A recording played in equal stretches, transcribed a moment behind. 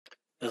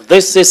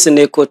This is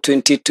NECO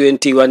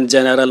 2021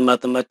 General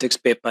Mathematics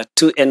Paper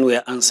 2, and we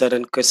are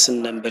answering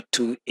question number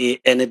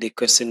 2A, and the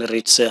question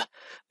reads, a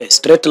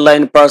straight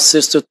line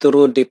passes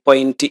through the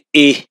point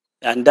A,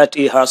 and that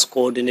A has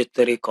coordinate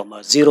 3,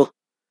 0.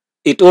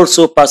 It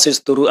also passes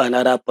through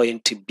another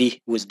point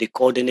B with the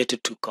coordinate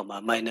 2,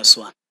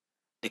 -1.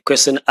 The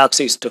question asks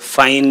is to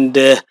find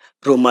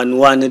Roman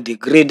 1, the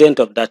gradient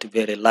of that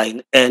very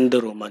line, and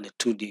Roman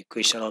 2, the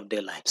equation of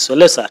the line. So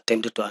let's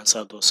attempt to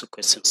answer those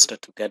questions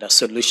together.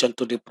 Solution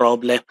to the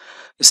problem.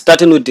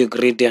 Starting with the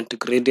gradient.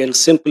 Gradient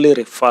simply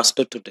refers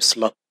to the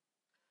slope.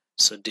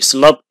 So the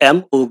slope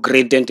m, or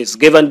gradient, is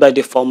given by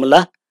the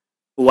formula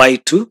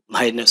y2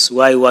 minus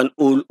y1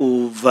 all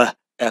over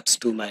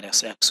x2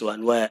 minus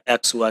x1, where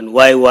x1,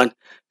 y1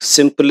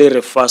 simply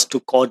refers to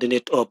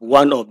coordinate of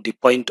one of the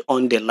point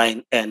on the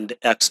line, and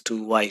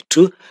x2,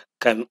 y2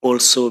 can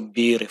also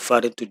be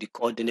referring to the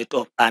coordinate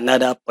of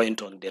another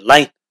point on the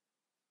line.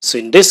 So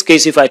in this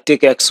case, if I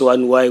take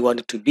x1,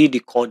 y1 to be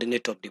the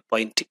coordinate of the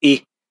point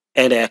A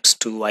and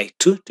x2,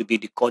 y2 to be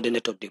the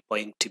coordinate of the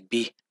point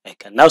B, I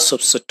can now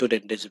substitute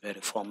in this very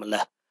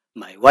formula.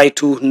 My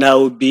y2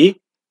 now be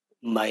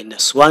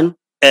 -1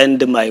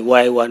 and my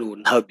y1 will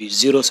now be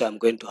 0, so I'm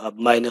going to have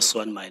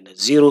 -1 minus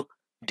 0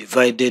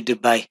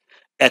 divided by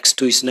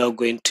x2 is now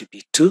going to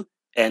be 2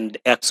 and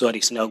x1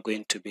 is now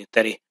going to be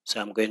 3, so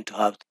I'm going to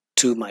have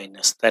 2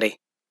 minus 3.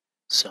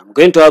 So I'm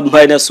going to have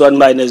 -1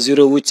 minus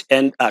 0, which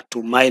end at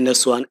to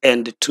 -1,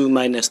 and 2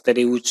 minus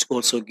 3, which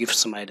also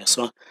gives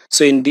 -1.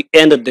 So in the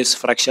end, this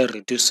fraction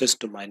reduces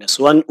to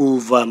 -1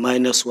 over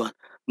 -1.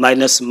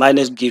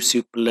 Minus gives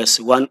you plus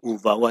 1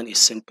 over 1 is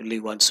simply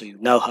 1. So you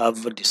now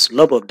have the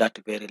slope of that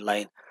very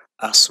line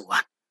as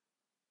 1.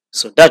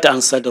 So that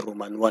answered the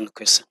Roman 1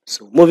 question.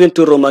 So moving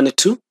to Roman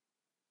 2.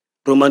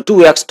 Roman 2,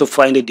 we asked to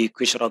find the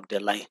equation of the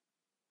line.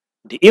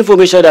 The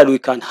information that we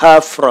can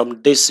have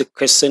from this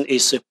question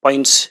is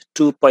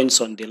 2 points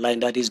on the line,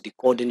 that is the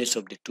coordinates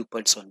of the 2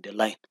 points on the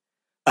line.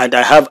 And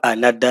I have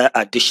another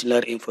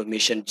additional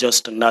information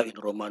just now in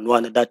Roman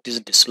 1, that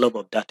is the slope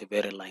of that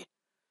very line.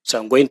 So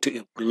I'm going to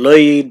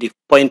employ the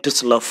point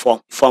slope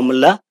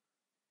formula.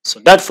 So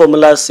that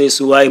formula says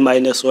y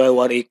minus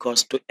y1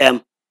 equals to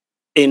m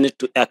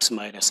into x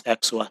minus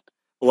x1,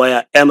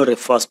 where m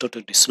refers to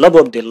the slope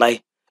of the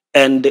line,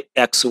 and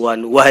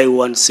x1,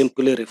 y1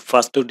 simply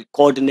refers to the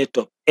coordinate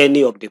of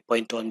any of the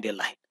point on the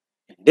line.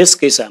 In this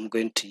case, I'm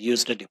going to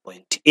use the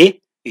point A.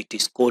 It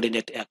is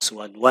coordinate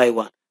x1,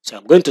 y1. So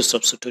I'm going to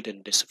substitute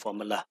in this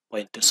formula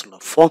point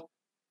slope form.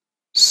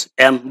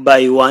 M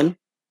by 1,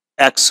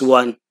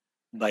 x1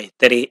 by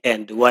 3,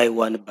 and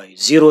y1 by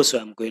 0. So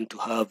I'm going to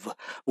have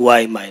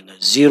y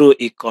minus 0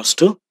 equals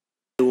to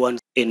 1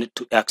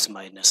 into x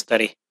minus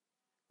 3.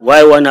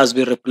 y1 has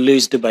been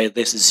replaced by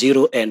this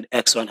 0, and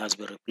x1 has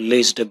been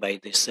replaced by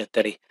this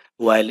 3,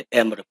 while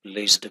m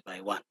replaced by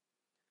 1.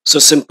 So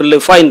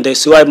simplifying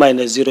this, y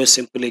minus 0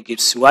 simply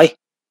gives y,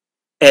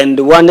 and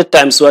 1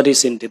 times what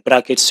is in the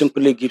bracket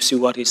simply gives you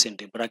what is in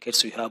the bracket.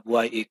 So you have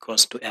y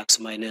equals to x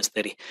minus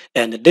 3,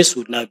 and this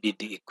would now be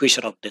the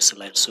equation of this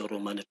line. So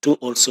Roman 2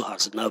 also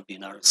has now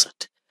been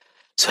answered.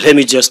 So let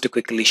me just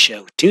quickly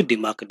share with you the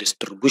mark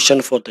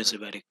distribution for this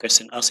very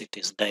question as it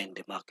is done in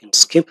the marking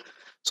scheme.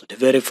 So the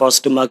very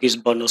first mark is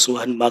bonus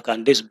 1 mark,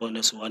 and this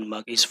bonus 1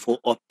 mark is for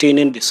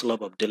obtaining the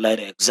slope of the line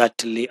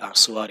exactly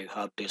as where you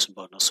have this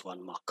bonus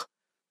 1 mark.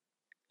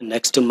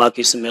 Next mark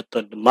is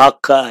method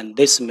marker, and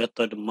this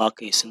method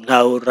mark is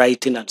now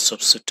writing and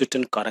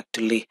substituting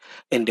correctly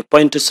in the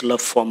point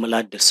slope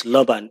formula the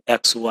slope and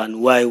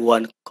x1,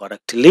 y1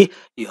 correctly.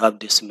 You have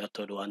this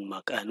method 1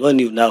 mark, and when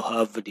you now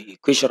have the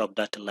equation of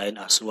that line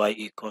as y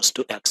equals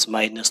to x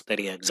minus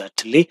 3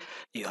 exactly,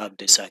 you have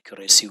this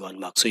accuracy 1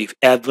 mark. So if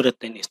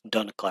everything is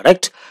done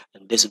correct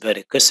in this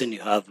very question,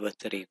 you have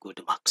 3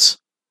 good marks.